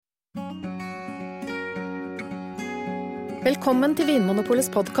Velkommen til Vinmonopolets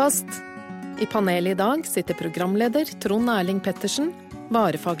podcast. I panelet i dag sitter programleder Trond Erling Pettersen,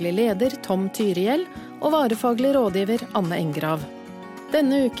 varefaglig leder Tom Tyriel og varefaglig rådgiver Anne Engrav.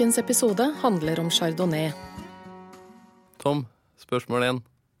 Denne ukens episode handler om Chardonnay. Tom, spørsmål 1.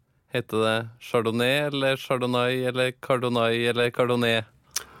 Heter det Chardonnay eller Chardonnay eller Chardonnay eller Chardonnay?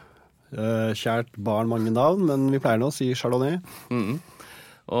 Kjært barn mange navn, men vi pleier nå å si Chardonnay.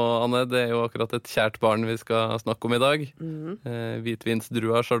 Og Anne, det er jo akkurat et kjært barn vi skal snakke om i dag.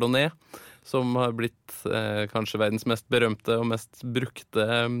 Hvitvinsdrua Chardonnay, som har blitt kanskje verdens mest berømte og mest brukte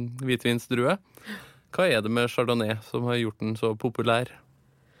hvitvinsdrue. Hva er det med Chardonnay som har gjort den så populær?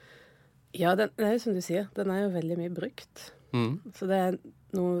 Ja, den er jo som du sier, den er jo veldig mye brukt. Så det er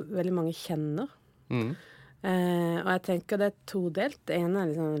noe veldig mange kjenner. Og jeg tenker det er todelt. Det ene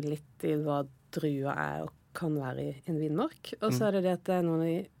er liksom litt i hva drua er og kan være i en vinmark. Og så er det at det er noen av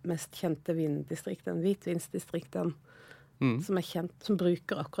de mest kjente vindistriktene, hvitvinsdistriktene, som er kjent, som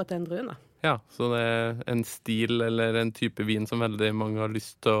bruker akkurat den druen. Ja, så det er en stil eller en type vin som veldig mange har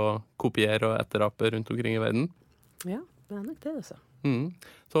lyst til å kopiere og etterape rundt omkring i verden. Ja, det er nok det også.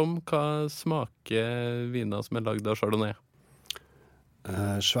 Tom, hva smaker viner som er lagd av Chardonnay?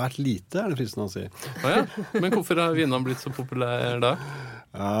 Svært lite, er det fristende å si. Ja. Men hvorfor har vinene blitt så populære da?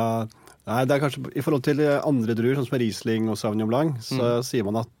 Nei, det er kanskje i forhold til andre druer, sånn som Riesling og Sauvignon Blanc, så sier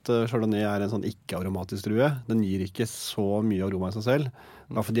man at Chardonnay er en sånn ikke-aromatisk drue. Den gir ikke så mye aroma i seg selv.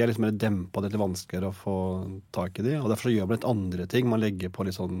 Derfor de er litt mer dempet, det er litt vanskeligere å få tak i de. Og derfor så gjør man litt andre ting. Man legger på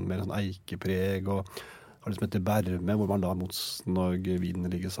litt sånn mer sånn eikepreg og har litt som heter berme, hvor man da motsen og vinen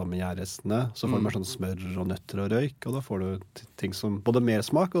ligger sammen med gjærrestene. Så får du mer sånn smør og nøtter og røyk, og da får du ting som både mer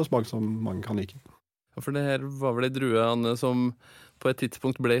smak og smak som mange kan like. Ja, for det her var vel en drue, Anne, som på et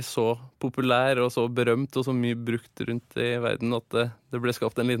tidspunkt ble så populær og så berømt og så mye brukt rundt i verden at det ble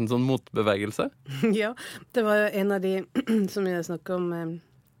skapt en liten sånn motbevegelse. Ja, det var jo en av de som jeg snakker om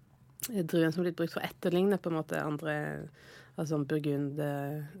druen som ble brukt for å etterligne på en måte andre, altså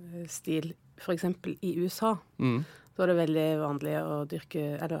burgundstil, for eksempel i USA. Så var det veldig vanlig å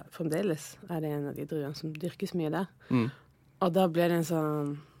dyrke, eller fremdeles er det en av de druene som dyrkes mye der. Og da ble det en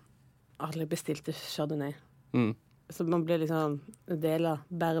sånn, alle bestilte Chardonnay. Så man ble liksom en del av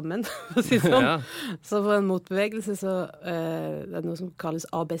bermen, for å si sånn. Ja. Så for en motbevegelse så det er noe som kalles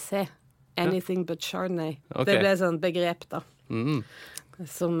ABC. Anything but Chardonnay. Okay. Det ble sånn begrep da.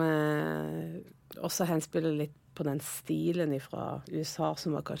 Som også henspiller litt på den stilen fra USA,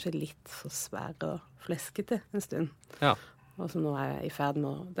 som var kanskje litt for svær og fleskete en stund. Ja. Og som nå er i ferd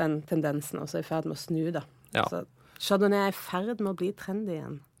med, den tendensen også er i ferd med å snu da. Ja. Så Chardonnay er i ferd med å bli trendy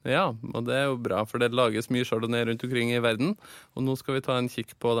igjen. Ja, og det er jo bra, for det lages mye Chardonnay rundt omkring i verden. Og nå skal vi ta en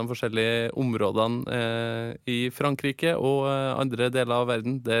kikk på de forskjellige områdene i Frankrike og andre deler av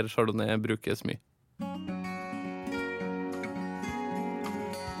verden der Chardonnay brukes mye.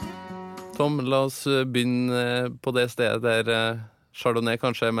 Tom, la oss begynne på det stedet der Chardonnay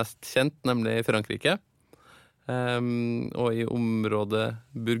kanskje er mest kjent, nemlig i Frankrike. Og i området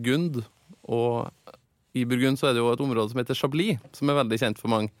Burgund, og i Burgund så er det jo et område som heter Chablis, som er veldig kjent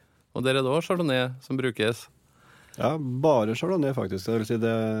for mange. Og der er det også Chardonnay som brukes. Ja, bare Chardonnay faktisk. Det vil si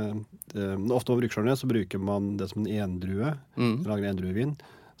ofte når man bruker Chardonnay, så bruker man det som en endrue. Lager en endruevin.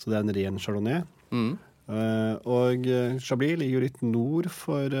 Så det er en ren Chardonnay. Og Chablis ligger jo litt nord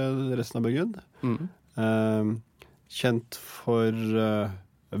for resten av Burgund. Kjent for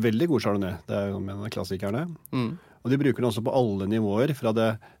veldig god Chardonnay. Det er jo en av klassikerne. Og de bruker den også på alle nivåer, fra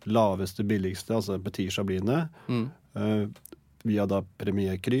det laveste, billigste, altså Petit Chablisene, via da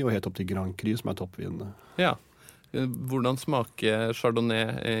Premier Cru og helt opp til Grand Cru, som er toppvinene. Ja. Hvordan smaker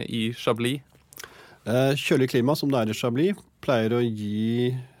Chardonnay i Chablis? Kjølig klima, som det er i Chablis, pleier å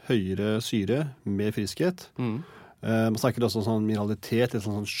gi høyere syre, mer friskhet. Man snakker også om sånn mineralitet, litt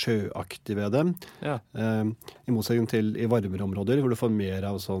sånn sjøaktig ved dem. Ja. I motsetning til i varmere områder, hvor du får mer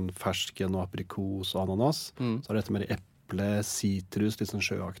av sånn fersken og aprikos og ananas, så er dette mer eple, citrus, litt sånn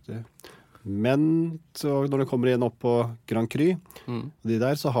sjøaktig. Men så når det kommer igjen opp på Grand Cru, de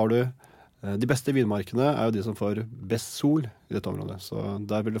der, så har du de beste vinmarkene er jo de som får best sol i dette området. Så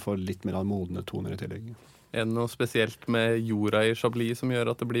der vil du få litt mer av modne toner i tillegg. Er det noe spesielt med jorda i Chablis som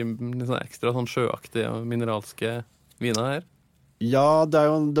gjør at det blir sånn ekstra sånn sjøaktige og mineralske viner her? Ja, det er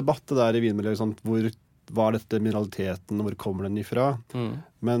jo en debatt der i vinmiljøet, sånn, hva er dette mineraliteten, og hvor kommer den ifra?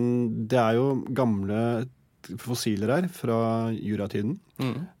 Men det er jo gamle fossiler her fra juratiden.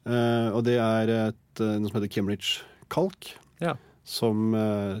 Og det er noe som heter Cambridge-kalk, som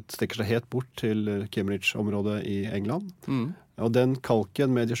strekker seg helt bort til Cambridge-området i England. Og den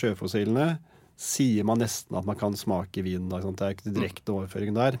kalken med de sjøfossilene sier man nesten at man kan smake vinen. Da, det er ikke direkte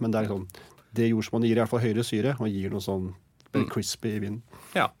overføring der, men det er liksom, det jordsmonnet gir i hvert fall høyere syre, og gir noe sånn crispy i vinen.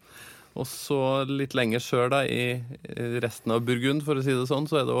 Ja, og så litt lenger sør da, i resten av Burgund, for å si det sånn,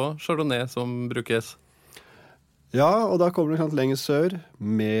 så det også Chardonnay som brukes. Ja, og da kommer du lenger sør,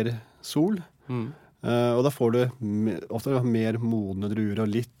 mer sol. Og da får du ofte mer modne druer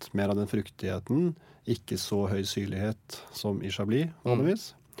og litt mer av den fruktigheten. Ikke så høy syrlighet som i Chablis, vanligvis.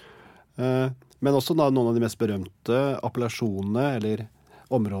 Men også da, noen av de mest berømte appellasjonene, eller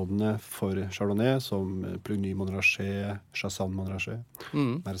områdene for Chardonnay, som Plugny Montrachet, Chassagne Montrachet,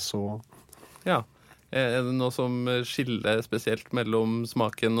 Merceau. Ja, det noe som skiller spesielt mellom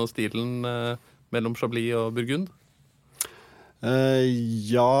smaken og stilen mellom Chablis og Burgund?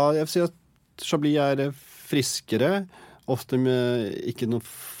 Ja, jeg vil si at Chablis er friskere, ofte med ikke noe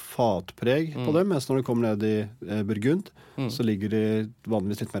fatpreg på dem, mens når det kommer ned i Burgund, så ligger de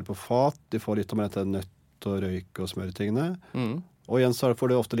vanligvis litt mer på fat, de får litt om dette nøtt og røyk og smørtingene, og igjen så får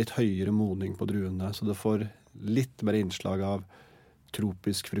du ofte litt høyere modning på druene, så du får litt mer innslag av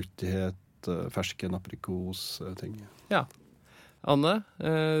tropisk fruktighet, fersken, aprikos, ting. Ja. Anne,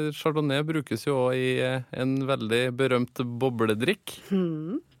 Chardonnay brukes jo også i en veldig berømt bobledrikk.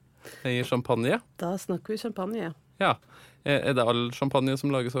 I champagne. Da snakker vi champagne. Ja. Det all champagne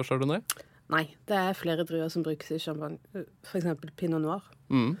som lages av Chardonnay? Nei, det er flere druer som brukes i champagne. For eksempel Pinot Noir.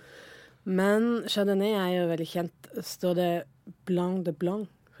 Men Chardonnay er jo veldig kjent. Står det Blanc de Blanc,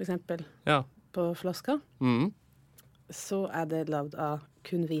 for eksempel, på flaska, så er det lavet av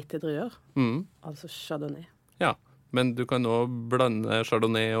kun hvite druer. Altså Chardonnay. Ja, men du kan også blande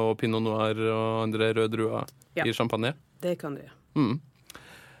Chardonnay og Pinot Noir og andre røde druer i champagne? Det kan du gjøre.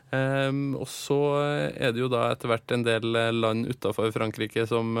 Og så er det jo da etter hvert en del land utenfor Frankrike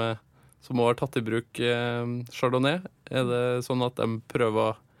som også har tatt i bruk Chardonnay. Er det sånn at de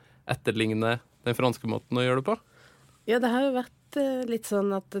prøver å etterligne den franske måten å gjøre det på? Ja, det har jo vært litt sånn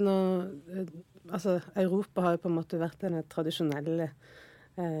at nå, altså Europa har jo på en måte vært denne tradisjonelle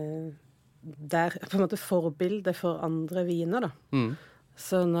der på en måte forbildet for andre viner da.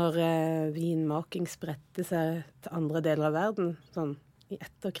 Så når vinmaking spredte seg til andre deler av verden, sånn i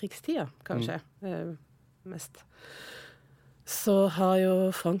etterkrigstida, kanskje, mest. Så har jo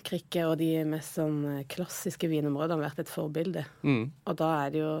Frankrike og de mest sånn klassiske vinområdene vært et forbilde. Og da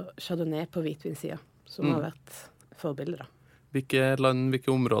er det jo Chardonnay på hvitvinsida som har vært forbildet, da. Hvilke land,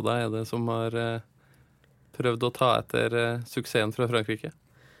 hvilke områder er det som har prøvd å ta etter suksessen fra Frankrike?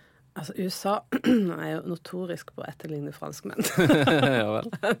 Altså, USA er jo notorisk på å etterligne franskmenn. Ja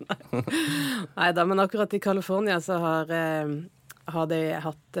vel. Neida, men akkurat i California så har de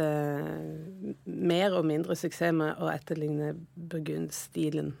hatt mer og mindre suksess med å etterligne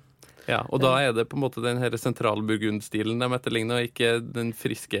burgundstilen. Ja, og da er det på en måte den her sentralburgundstilen de etterligner, og ikke den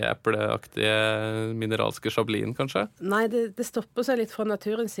friske, epleaktige, mineralske chablisen, kanskje? Nei, det stopper seg litt fra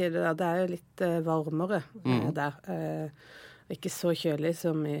naturens side. Det er jo litt varmere der. Ikke så kjølig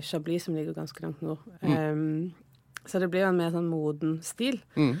som i Chablis, som ligger ganske langt nord. Så det blir en mer sånn moden stil.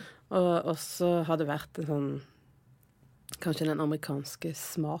 Og også har det vært en sånn, kanskje den amerikanske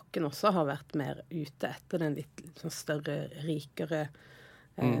smaken også har vært mer ute etter den litt sånn større, rikere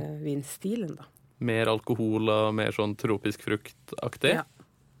vinstilen, da. Mer alkohol og mer sånn tropisk fruktaktig? Ja.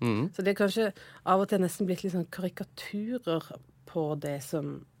 Så det er kanskje av og til nesten blitt litt sånn karikaturer på det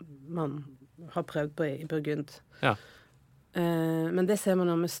som man har prøvd på i Burgund. Ja. Men det ser man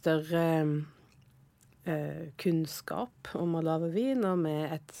nå med større kunnskap om å lage vin, og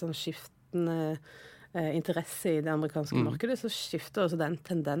med et sånn skiftende interesse i det amerikanske markedet, så skifter også den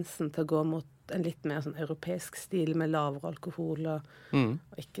tendensen til å gå mot en litt mer sånn europeisk stil med lavere alkohol og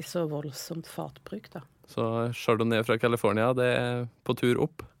ikke så voldsomt fatbruk, da. Så Chardonnay fra California, det er på tur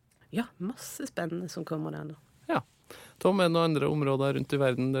opp? Ja, masse spennende som kommer der nå. Ja. Tom, er det noen andre områder rundt i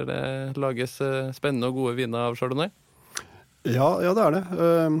verden der det lages spennende og gode viner av Chardonnay? Ja, det er det.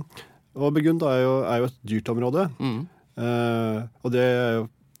 Og Burgund er jo et dyrt område. Og det er jo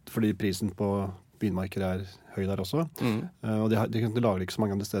fordi prisen på vinmarker er høy der også. Og de lager ikke så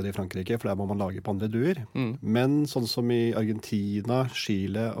mange andre steder i Frankrike, for der må man lage på andre druer. Men sånn som i Argentina,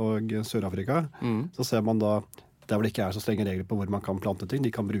 Chile og Sør-Afrika, så ser man da, der hvor det ikke er så strenge regler på hvor man kan plante ting,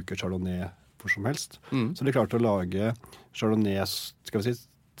 de kan bruke Chardonnay hvor som helst. Så de klarte å lage Chardonnay, skal vi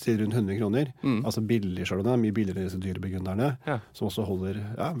si rundt 100 kroner. Altså billig Chardonnay, mye billigere enn disse dyre burgunderne, som også holder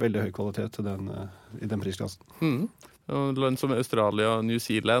veldig høy kvalitet i den prisklassen. Og land som Australia og New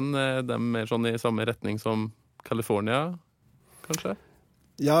Zealand, de er mer sånn i samme retning som California, kanskje?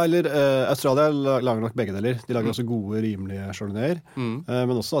 Ja, eller Australia lager nok begge deler. De lager også gode, rimelige Chardonnayer,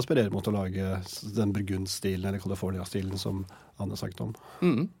 men også aspirerer mot å lage den Burgund-stilen eller California-stilen som Anne snakket om.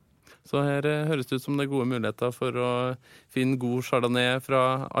 Så her høres det ut som det er gode muligheter for å finne god Chardonnay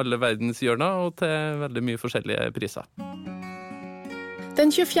fra alle verdens hjørner og til veldig mye forskjellige priser. Den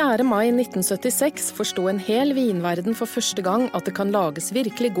 24. mai 1976 forsto en hel vinverden for første gang at det kan lages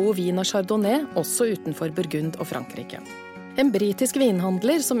virkelig god vin av Chardonnay også utenfor Burgund og Frankrike. En britisk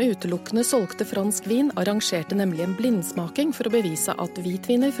vinhandler som utelukkende solgte fransk vin, arrangerte nemlig en blindsmaking for å bevise at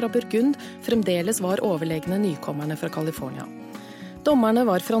hvitviner fra Burgund fremdeles var overlegne nykommerne fra California. Dommerne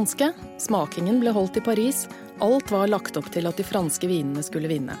var franske, smakingen ble holdt i Paris, alt var lagt opp til at de franske vinene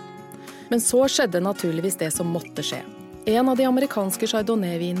skulle vinne. Men så skjedde naturligvis det som måtte skje. En av de amerikanske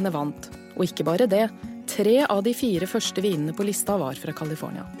Chardonnay-vinene vant, og ikke bare det, 3 av de 4 første vinene på lista var fra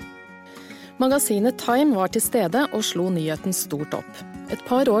California. Magasinet Time var til stede og slo nyheten stort opp. Et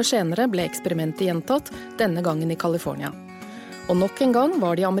par år senere ble eksperimentet gjentatt, denne gangen i California. Og nok en gang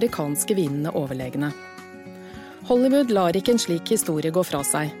var de amerikanske vinene overlegne. Hollywood lar ikke en slik historie gå fra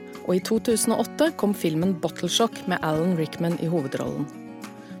seg, og i 2008 kom filmen Bottle Shock med Alan Rickman i hovedrollen.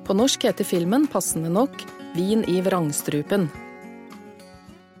 På norsk heter filmen passende nok Vin i vrangstrupen.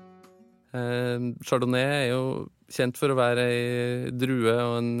 Chardonnay er jo kjent for å være en drue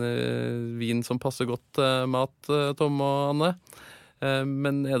og en vin som passer godt til mat, Tom og Anne.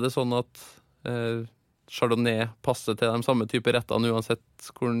 Men er det sånn at Chardonnay passer til de samme type rettene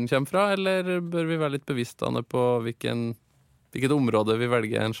uansett hvor den kommer fra, eller bør vi være litt bevisst, Anne, på hvilket område vi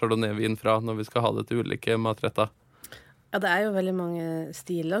velger en Chardonnay-vin fra når vi skal ha det til ulike matretter? Ja, det er jo veldig mange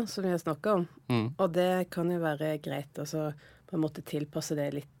stiler som vi har snakket om, og det kan jo være greit å på en måte tilpasse det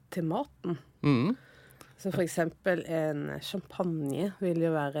litt til maten. Så for eksempel en champagne vil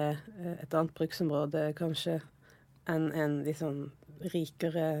jo være et annet bruksområde kanskje enn en litt sånn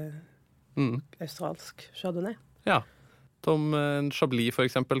rikere australsk Chardonnay. Ja. Tom, en chablis for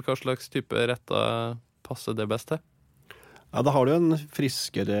eksempel, hva slags type retter passer det best til? Ja, da har du en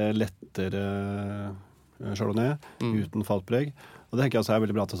friskere, lettere Chardonnay uten faltpreg. Og det tenker jeg også er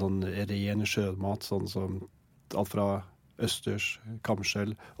veldig bra til sånn ren sjømat, sånn som alt fra østers,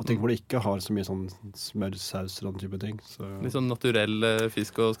 kamskjell, og ting hvor det ikke har så mye sånn smør, saus og den type ting. Så litt sånn naturell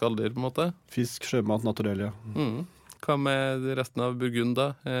fisk og skalldyr på en måte? Fisk, sjømat, naturell, ja. Hva med resten av Burgund da?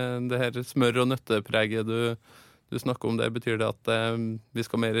 Det her smør- og nøttepreget du snakker om, det betyr det at vi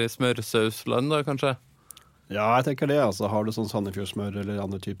skal mer i smørsausland da, kanskje? Ja, jeg tenker det. Altså, har du sånn Sandefjordsmør eller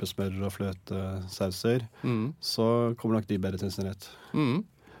andre typer smør og fløtesauser, så kommer nok de bedre til sin rett.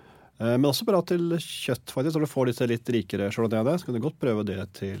 Men også bra til kjøtt, faktisk. Når du får litt rikere Chardonnay, så kan du godt prøve det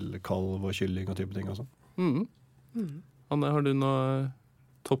til kalv og kylling og type ting også. Anne, har du noen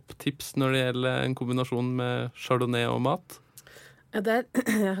topptips når det gjelder en kombinasjon med Chardonnay og mat? Ja, jeg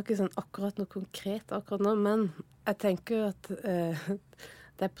har ikke sånn akkurat noe konkret akkurat nå, men jeg tenker jo at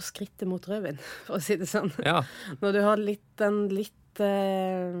det er på skrittet mot rødvin, for å si det sånn. Ja. Når du har den litt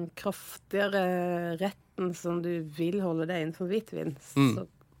kraftigere retten som du vil holde deg innenfor hvitvin, så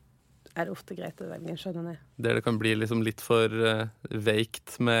er det ofte greit å velge en Chardonnay. Der det kan bli liksom litt for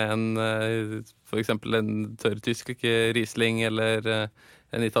veikt med for eksempel en tørr tysk Riesling eller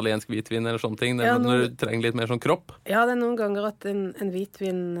en italiensk hvitvin eller sånne ting. Når du trenger litt mer sånn kropp. Ja, det er noen ganger at en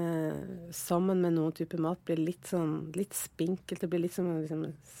hvitvin sammen med noen type mat blir litt spinkelt. Det blir litt som liksom,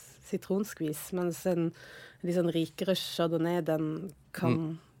 sitronskvis, mens en litt sånn rikere Chardonnay, den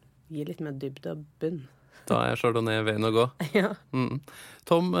kan gi litt mer dybde og bunn. Da er Chardonnay veien å gå. Ja.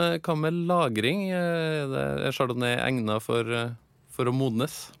 Tom, hva med lagring? Er Chardonnay egnet for å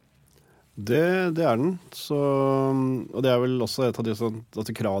modnes? Det er den. Og det er vel også et av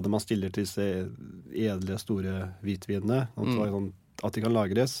de kravene man stiller til disse edle, store hvitvinene. At de kan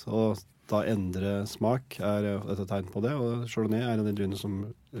lagres, og da endre smak er et tegn på det. Og Chardonnay er en av de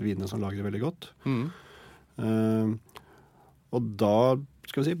vinene som lagrer veldig godt. Og da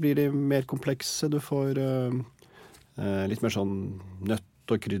blir de mer komplekse. Du får litt mer sånn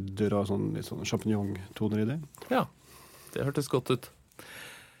nøtt og krydder og litt sånn champignon-toner i det. Ja, det hørtes godt ut.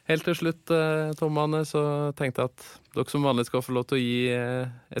 Helt til slutt, Tom og Anne, så tenkte jeg at dere som vanlig skal få lov til å gi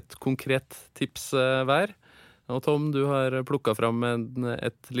et konkret tips hver. Og Tom, du har plukket fram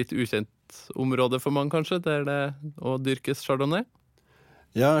et litt ukjent område for mange kanskje, der det å dyrkes Chardonnay.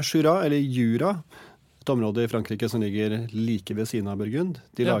 Ja, Jura, eller Jura. Et område i Frankrike som ligger like ved siden av Burgund.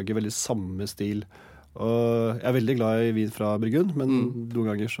 De lager veldig samme stil. Og jeg er veldig glad i vin fra Burgund, men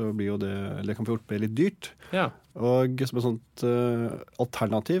noen ganger så blir jo det kan fort bli litt dyrt. Ja. Og som et sånt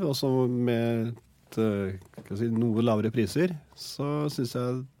alternativ, også med noe lavere priser, så synes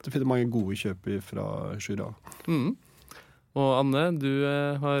jeg det finner mange gode kjøp fra Jura. Og Anne, du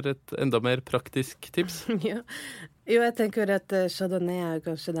har et enda mer praktisk tips. Ja. Jo, jeg tenker at Chardonnay er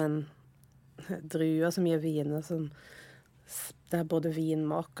kanskje den druer som gir viner som der både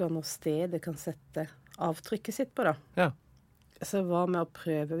vinmakeren og stedet kan sette avtrykket sitt på, da. Ja. Så hva med å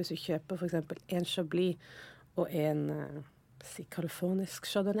prøve, hvis du kjøper for eksempel en Chablis og en kalifornisk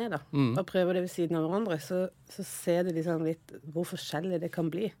Chardonnay, da, og prøver det ved siden av hverandre, så ser du liksom litt hvor forskjellig det kan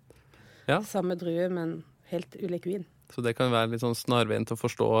bli. Ja. Samme drue, men helt ulik vin. Så det kan være litt sånn snarveien til å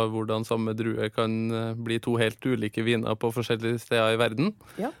forstå hvordan samme drue kan bli to helt ulike viner på forskjellige steder i verden.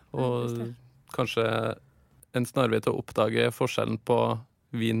 Ja, og kanskje en snarvei til å oppdage forskjellen på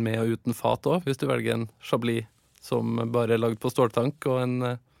vin med og uten fat også, hvis du velger en Chablis som bare er lagd på ståltank, og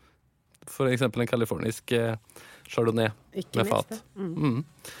for eksempel en kalifornisk Chardonnay med fat.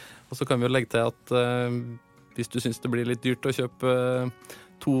 Og så kan vi jo legge til at hvis du synes det blir litt dyrt å kjøpe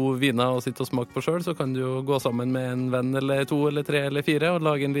 2 viner og sitte og smake på selv, så kan du jo gå sammen med en venn eller 2 eller 3 eller 4 og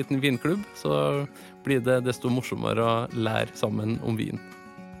lage en liten vinklubb, så blir det desto morsommere å lære sammen om vin.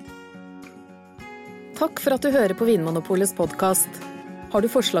 Takk for at du hører på Vinmonopolets podcast. Har du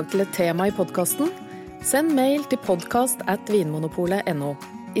forslag til et tema i podcasten? Send mail til podcast@vinmonopolet.no.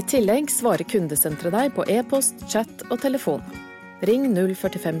 I tillegg svarer kundesenteret deg på e-post, chat og telefon. Ring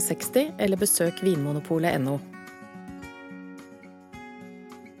 04560 eller besøk vinmonopolet.no.